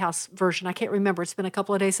on the White House version. I can't remember. It's been a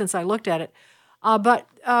couple of days since I looked at it. But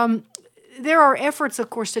there are efforts,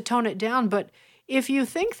 of course, to tone it down. But if you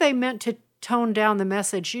think they meant to tone down the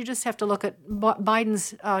message, you just have to look at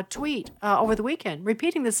Biden's tweet over the weekend,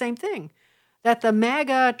 repeating the same thing, that the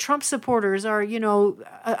MAGA Trump supporters are,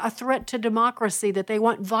 a threat to democracy, that they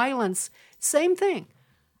want violence. Same thing.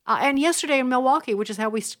 And yesterday in Milwaukee, which is how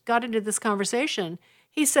we got into this conversation,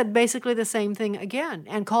 he said basically the same thing again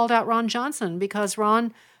and called out Ron Johnson, because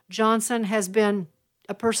Ron Johnson has been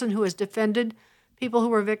a person who has defended people who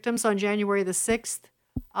were victims on January the 6th.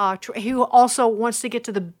 He also wants to get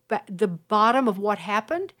to the bottom of what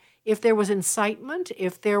happened, if there was incitement,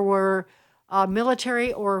 if there were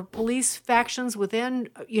military or police factions within,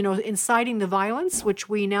 inciting the violence, which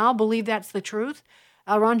we now believe that's the truth.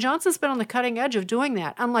 Ron Johnson's been on the cutting edge of doing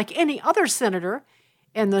that, unlike any other senator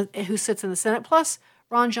who sits in the Senate. Plus,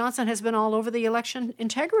 Ron Johnson has been all over the election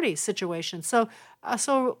integrity situation. So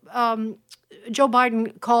Joe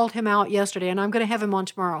Biden called him out yesterday, and I'm going to have him on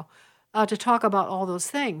tomorrow to talk about all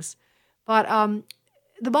those things. But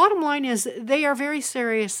the bottom line is they are very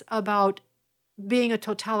serious about being a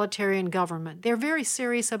totalitarian government. They're very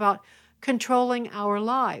serious about controlling our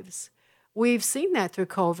lives. We've seen that through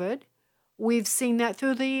COVID. We've seen that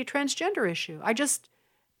through the transgender issue.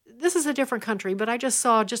 This is a different country, but I just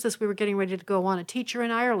saw, just as we were getting ready to go on, a teacher in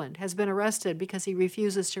Ireland has been arrested because he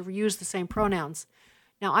refuses to use the same pronouns.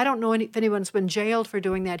 Now, I don't know if anyone's been jailed for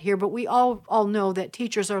doing that here, but we all know that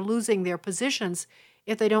teachers are losing their positions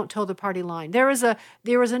if they don't toe the party line. There is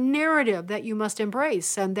a narrative that you must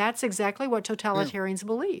embrace, and that's exactly what totalitarians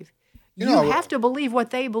believe. You have to believe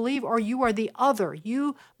what they believe, or you are the other.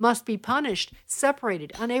 You must be punished,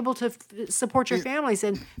 separated, unable to support your families,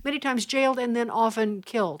 and many times jailed and then often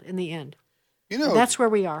killed in the end. That's where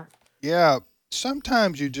we are. Yeah.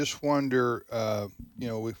 Sometimes you just wonder,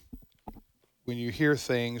 when you hear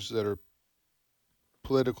things that are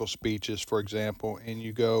political speeches, for example, and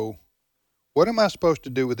you go, what am I supposed to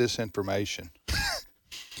do with this information?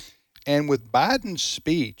 And with Biden's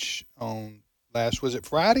speech on was it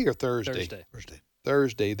Friday or Thursday?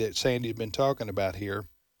 Thursday that Sandy's been talking about here,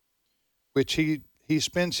 which he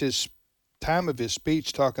spends his time of his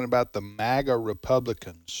speech talking about the MAGA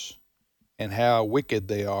Republicans and how wicked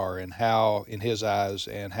they are and how, in his eyes,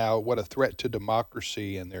 and what a threat to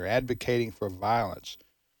democracy, and they're advocating for violence.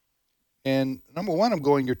 And number one, I'm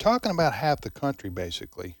going, you're talking about half the country,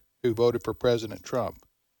 basically, who voted for President Trump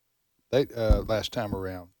last time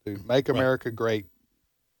around, to make America great.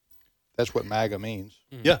 That's what MAGA means.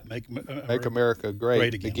 Yeah, make America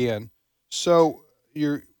great again. So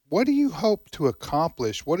what do you hope to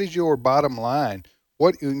accomplish? What is your bottom line?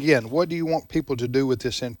 What do you want people to do with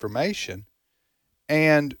this information?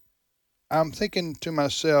 And I'm thinking to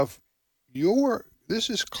myself, this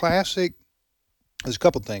is classic. There's a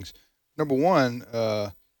couple things. Number one,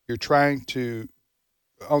 you're trying to,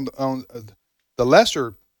 on the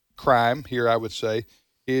lesser crime here, I would say,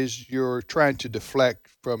 is you're trying to deflect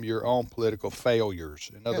from your own political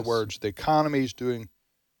failures. In other words, the economy is doing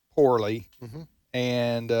poorly,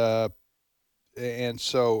 and so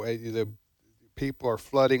the people are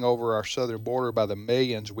flooding over our southern border by the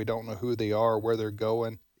millions. We don't know who they are, where they're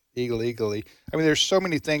going illegally. I mean, there's so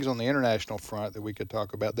many things on the international front that we could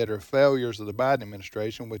talk about that are failures of the Biden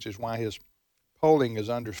administration, which is why his polling is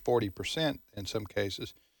under 40% in some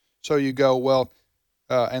cases. So you go, well,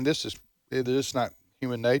 and this is not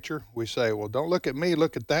human nature. We say, well, don't look at me,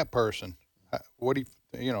 look at that person. What do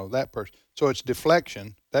you that person? So it's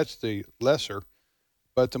deflection. That's the lesser.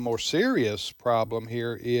 But the more serious problem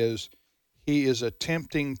here is he is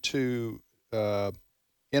attempting to,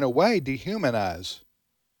 in a way, dehumanize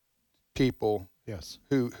people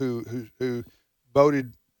who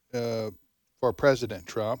voted for President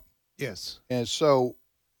Trump. Yes. And so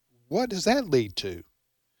what does that lead to?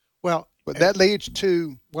 Well, but that leads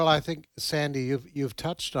to... Well, I think, Sandy, you've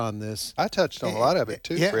touched on this. I touched on a lot of it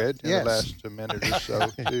too, Fred, in the last minute or so,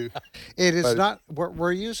 too. It is not...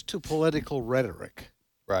 We're used to political rhetoric.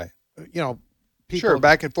 Right. People... Sure,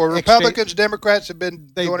 back and forth. Republicans, Democrats have been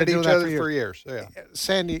going at each other for years. Yeah.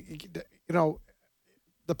 Sandy,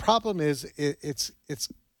 the problem is it's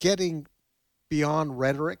getting beyond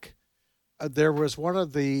rhetoric. There was one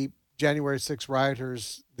of the January 6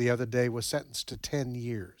 rioters the other day was sentenced to 10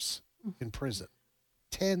 years in prison.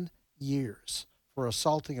 10 years for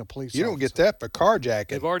assaulting a police officer. You don't get that for carjacking.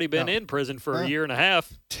 They've already been in prison for a year and a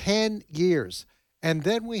half. 10 years. And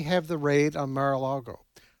then we have the raid on Mar-a-Lago.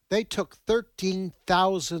 They took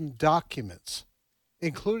 13,000 documents,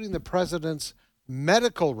 including the president's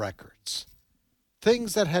medical records,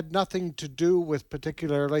 things that had nothing to do with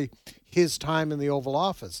particularly his time in the Oval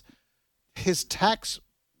Office, his tax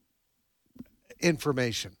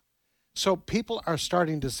information. So people are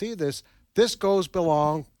starting to see this. This goes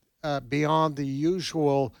beyond the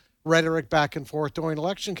usual rhetoric back and forth during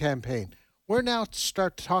election campaign. We're now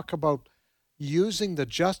start to talk about using the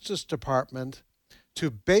Justice Department to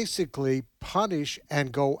basically punish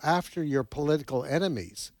and go after your political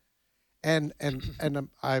enemies. And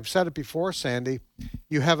I've said it before, Sandy,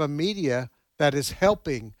 you have a media that is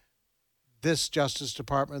helping this Justice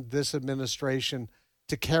Department, this administration,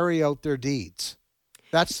 to carry out their deeds.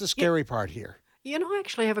 That's the scary part here. I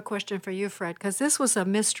actually have a question for you, Fred, because this was a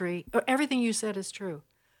mystery. Everything you said is true.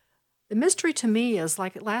 The mystery to me is,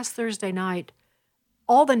 like last Thursday night,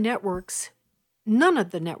 all the networks, none of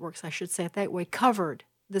the networks, I should say it that way, covered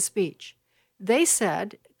the speech. They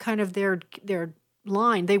said kind of their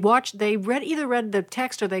line. They either read the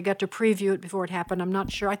text or they got to preview it before it happened. I'm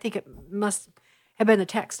not sure. I think it must have been the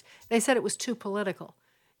text. They said it was too political.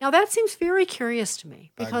 Now, that seems very curious to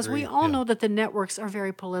me because we all know that the networks are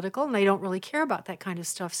very political and they don't really care about that kind of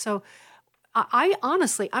stuff. So I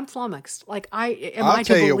honestly, I'm flummoxed. Like, I'll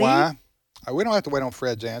tell you why. We don't have to wait on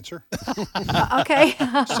Fred's answer. Okay.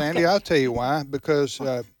 Sandy, I'll tell you why. Because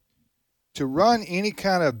to run any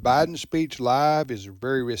kind of Biden speech live is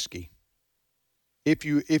very risky. If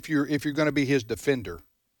you're going to be his defender,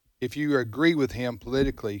 if you agree with him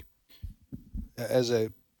politically as a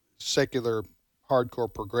secular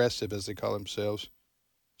hardcore progressive, as they call themselves,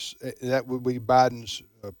 that would be Biden's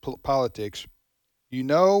politics. you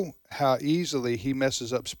know how easily he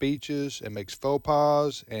messes up speeches and makes faux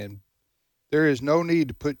pas, and there is no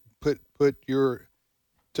need to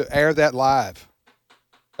to air that live.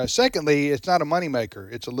 Secondly, it's not a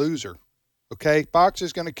moneymaker. It's a loser. Okay? Fox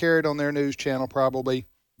is going to carry it on their news channel, probably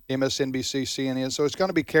MSNBC, CNN. So it's going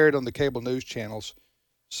to be carried on the cable news channels.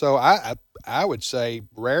 So I would say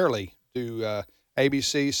rarely do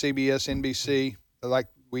ABC, CBS, NBC, like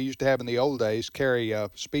we used to have in the old days, carry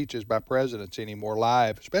speeches by presidents anymore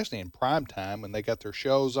live, especially in prime time when they got their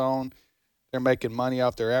shows on. They're making money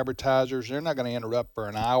off their advertisers. They're not going to interrupt for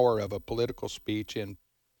an hour of a political speech,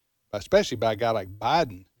 especially by a guy like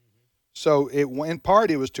Biden. So in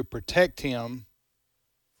part, it was to protect him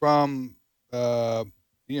from,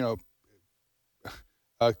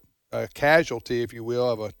 a casualty, if you will,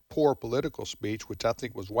 of a poor political speech, which I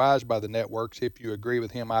think was wise by the networks. If you agree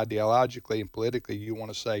with him ideologically and politically, you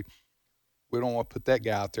want to say, we don't want to put that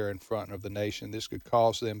guy out there in front of the nation. This could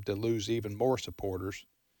cause them to lose even more supporters.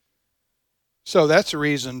 So that's the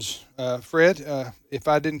reasons. Fred, if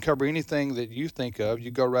I didn't cover anything that you think of,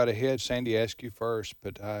 you go right ahead. Sandy asked you first,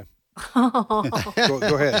 but go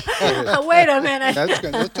ahead. Wait a minute.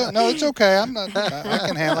 No, it's okay. I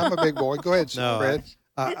can handle it. I'm a big boy. Go ahead, Fred.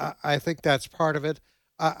 I think that's part of it.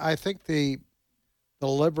 I think the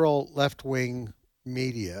liberal left-wing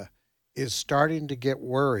media is starting to get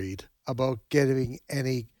worried about giving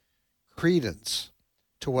any credence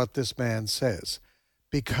to what this man says,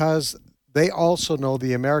 because they also know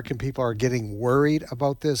the American people are getting worried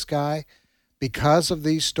about this guy because of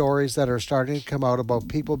these stories that are starting to come out about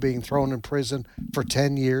people being thrown in prison for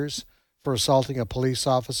 10 years for assaulting a police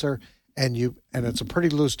officer, and it's a pretty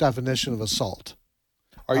loose definition of assault.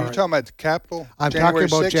 Are you talking about the Capitol? I'm talking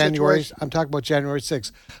about January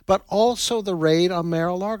 6th, but also the raid on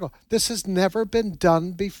Mar-a-Lago. This has never been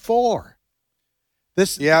done before.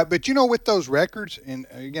 Yeah, but with those records, and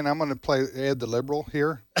again, I'm going to play Ed the liberal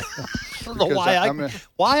here. I don't know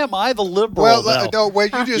why am I the liberal? Well,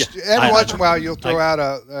 you just every once in a while you'll throw out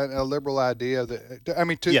a liberal idea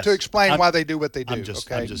to explain why they do what they do. I'm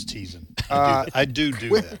just teasing. I do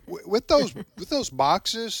that. With those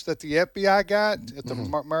boxes that the FBI got at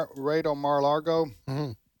the raid on Mar-a-Lago.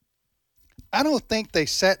 Mm-hmm. I don't think they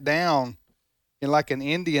sat down in like an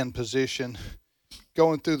Indian position,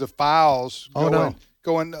 going through the files.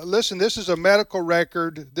 Going, listen, this is a medical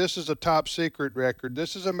record. This is a top secret record.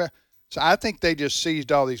 This is so I think they just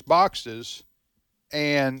seized all these boxes.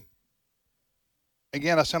 And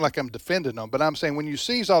again, I sound like I'm defending them, but I'm saying when you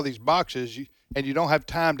seize all these boxes and you don't have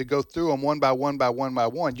time to go through them one by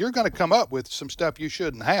one, you're going to come up with some stuff you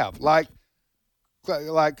shouldn't have, like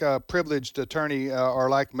privileged attorney or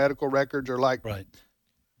like medical records or like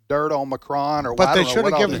dirt on Macron or. But they should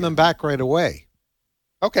have given them back right away.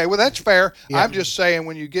 Okay, well, that's fair. Yeah. I'm just saying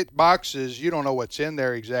when you get boxes, you don't know what's in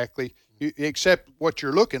there exactly, except what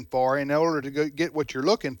you're looking for. In order to get what you're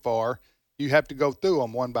looking for, you have to go through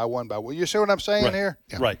them one by one. You see what I'm saying here?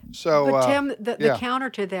 Yeah. Right. So, but Tim, the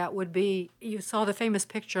counter to that would be, you saw the famous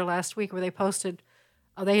picture last week where they posted,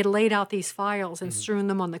 they had laid out these files and strewn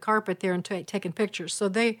them on the carpet there and taken pictures. So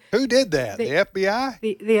who did that? The FBI?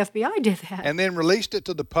 The FBI did that. And then released it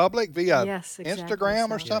to the public via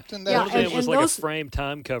Instagram or something? It was like a framed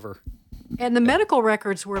time cover. And the medical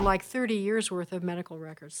records were like 30 years worth of medical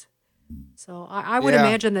records. So I would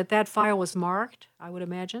imagine that file was marked, I would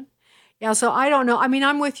imagine. Yeah, so I don't know. I mean,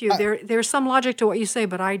 I'm with you. There's some logic to what you say,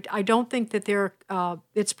 but I don't think that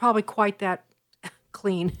it's probably quite that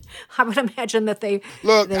clean. I would imagine that they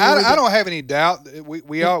look. I don't have any doubt.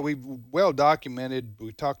 We well documented.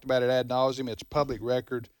 We talked about it ad nauseum. It's public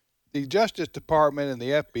record. The Justice Department and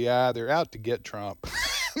the FBI, they're out to get Trump.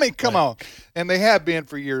 I mean, come on, and they have been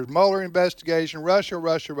for years. Mueller investigation,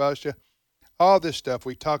 Russia, all this stuff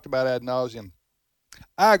we talked about ad nauseum.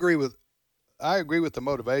 I agree with the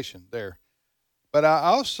motivation there, but I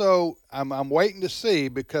also I'm waiting to see,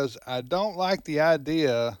 because I don't like the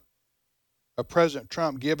idea of President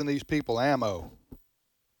Trump giving these people ammo.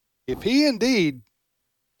 If he indeed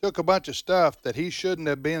took a bunch of stuff that he shouldn't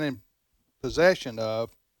have been in possession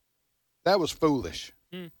of, that was foolish.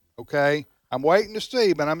 Okay? I'm waiting to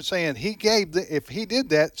see, but I'm saying if he did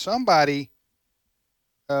that, somebody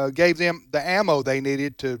gave them the ammo they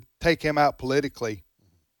needed to take him out politically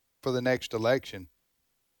for the next election.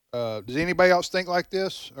 Does anybody else think like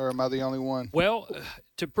this, or am I the only one? Well,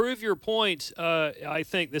 to prove your point, I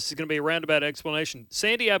think this is going to be a roundabout explanation.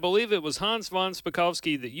 Sandy, I believe it was Hans von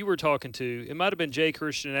Spakovsky that you were talking to. It might have been J.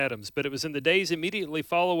 Christian Adams, but it was in the days immediately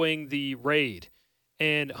following the raid.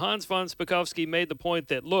 And Hans von Spakovsky made the point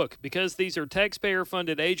that, look, because these are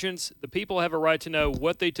taxpayer-funded agents, the people have a right to know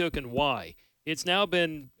what they took and why. It's now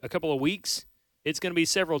been a couple of weeks it's going to be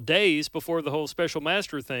several days before the whole special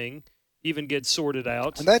master thing even gets sorted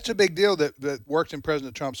out. And that's a big deal that works in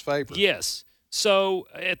President Trump's favor. Yes. So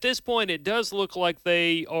at this point, it does look like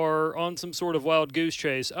they are on some sort of wild goose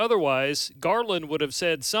chase. Otherwise, Garland would have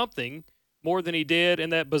said something more than he did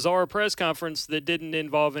in that bizarre press conference that didn't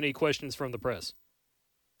involve any questions from the press.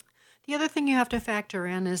 The other thing you have to factor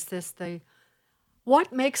in is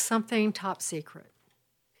what makes something top secret?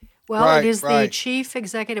 Well, it is the chief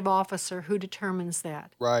executive officer who determines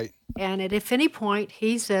that. Right. And if any point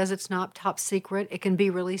he says it's not top secret, it can be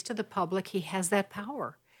released to the public, he has that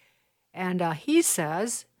power. And he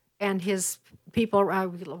says, and his people, I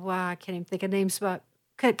can't even think of names, but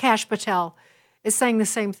Kash Patel is saying the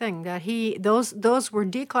same thing, that those were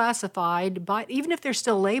declassified, by, even if they're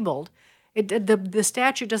still labeled. The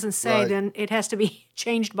statute doesn't say then it has to be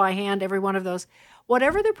changed by hand, every one of those.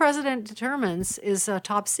 Whatever the president determines is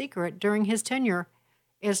top secret during his tenure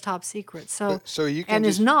is top secret. So you can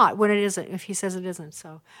is not when it isn't, if he says it isn't.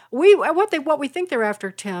 So what we think they're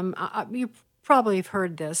after, Tim, you probably have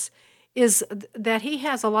heard this, is that he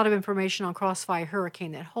has a lot of information on Crossfire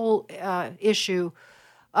Hurricane, that whole issue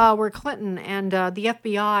where Clinton and the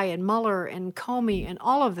FBI and Mueller and Comey and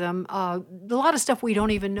all of them, a lot of stuff we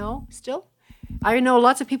don't even know still. I know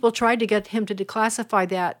lots of people tried to get him to declassify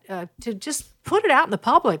that, to just put it out in the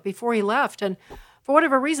public before he left. And for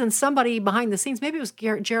whatever reason, somebody behind the scenes, maybe it was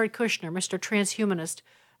Jared Kushner, Mr. Transhumanist,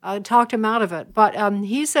 talked him out of it. But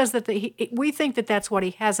he says that we think that that's what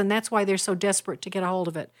he has, and that's why they're so desperate to get a hold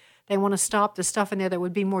of it. They want to stop the stuff in there that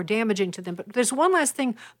would be more damaging to them. But there's one last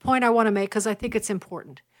point I want to make, because I think it's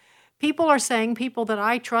important. People are saying, people that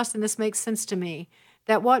I trust, and this makes sense to me,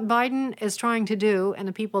 that what Biden is trying to do, and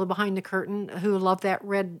the people behind the curtain who love that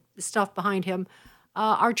red stuff behind him,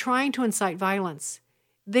 are trying to incite violence.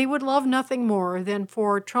 They would love nothing more than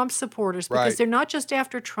for Trump supporters, because they're not just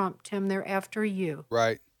after Trump, Tim, they're after you.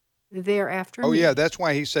 Right. They're after me. Oh, yeah, that's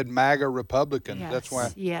why he said MAGA Republican. Yes. That's why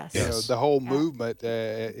yes. The whole movement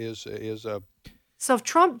is So if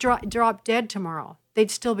Trump dropped dead tomorrow, they'd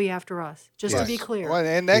still be after us, just to be clear. Well,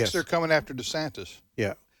 and next they're coming after DeSantis.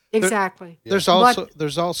 Yeah. Exactly. There's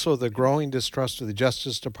also the growing distrust of the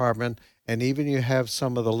Justice Department, and even you have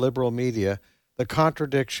some of the liberal media, the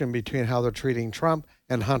contradiction between how they're treating Trump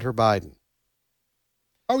and Hunter Biden.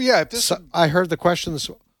 Oh, yeah. I heard the questions,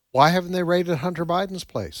 why haven't they raided Hunter Biden's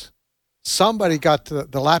place? Somebody got to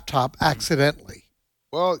the laptop accidentally.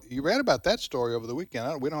 Well, you read about that story over the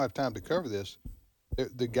weekend. We don't have time to cover this.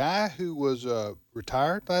 The guy who was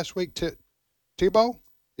retired last week, Tebow,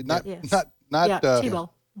 not Tebow.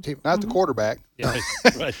 Not the quarterback. Yeah,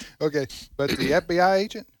 right. Okay, but the FBI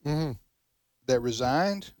agent that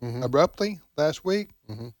resigned abruptly last week.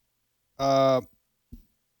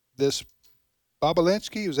 This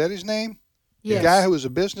Bobulinski, was that his name? Yes. The guy who was a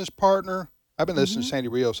business partner. I've been listening to Sandy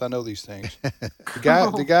Rios. I know these things. The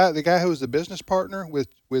guy who was the business partner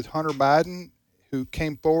with Hunter Biden, who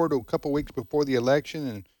came forward a couple of weeks before the election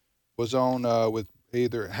and was on with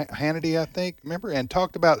either Hannity, I think, remember, and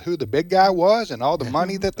talked about who the big guy was and all the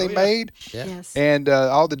money that they made, and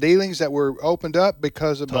all the dealings that were opened up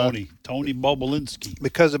because of Tony Bobulinski,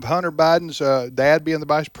 because of Hunter Biden's dad being the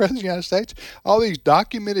vice president of the United States. All these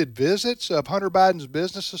documented visits of Hunter Biden's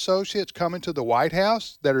business associates coming to the White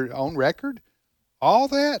House that are on record, all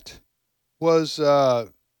that was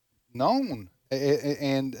known,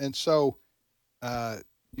 and so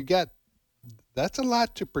you got. That's a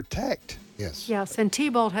lot to protect. Yes, and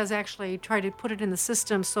Tebow has actually tried to put it in the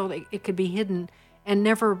system so that it could be hidden and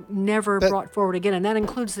never brought forward again. And that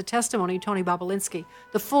includes the testimony of Tony Bobulinski,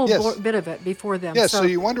 the full bit of it before them. Yes, so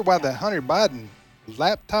you wonder why the Hunter Biden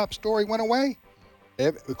laptop story went away?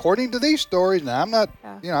 According to these stories, now I'm not,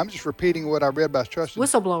 I'm just repeating what I read by trusted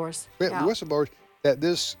whistleblowers. Whistleblowers, that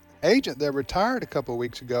this agent that retired a couple of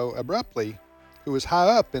weeks ago abruptly, who was high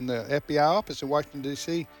up in the FBI office in Washington,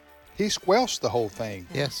 D.C., he squelched the whole thing.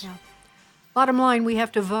 Yes. Yeah. Bottom line, we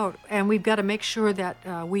have to vote, and we've got to make sure that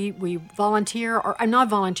we volunteer, or not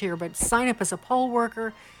volunteer, but sign up as a poll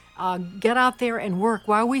worker, get out there and work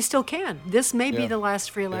while we still can. This may be the last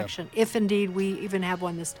free election, if indeed we even have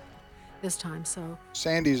one this time. So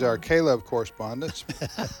Sandy's our Caleb correspondent.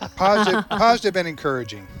 Positive and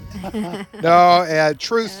encouraging. No,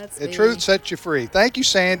 truth sets you free. Thank you,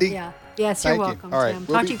 Sandy. Yeah. Yes, you're welcome, All right, Tim.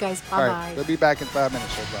 Talk to you guys. Bye-bye. All right, we'll be back in 5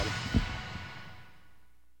 minutes, everybody.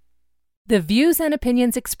 The views and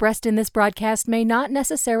opinions expressed in this broadcast may not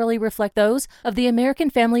necessarily reflect those of the American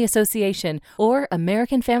Family Association or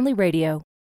American Family Radio.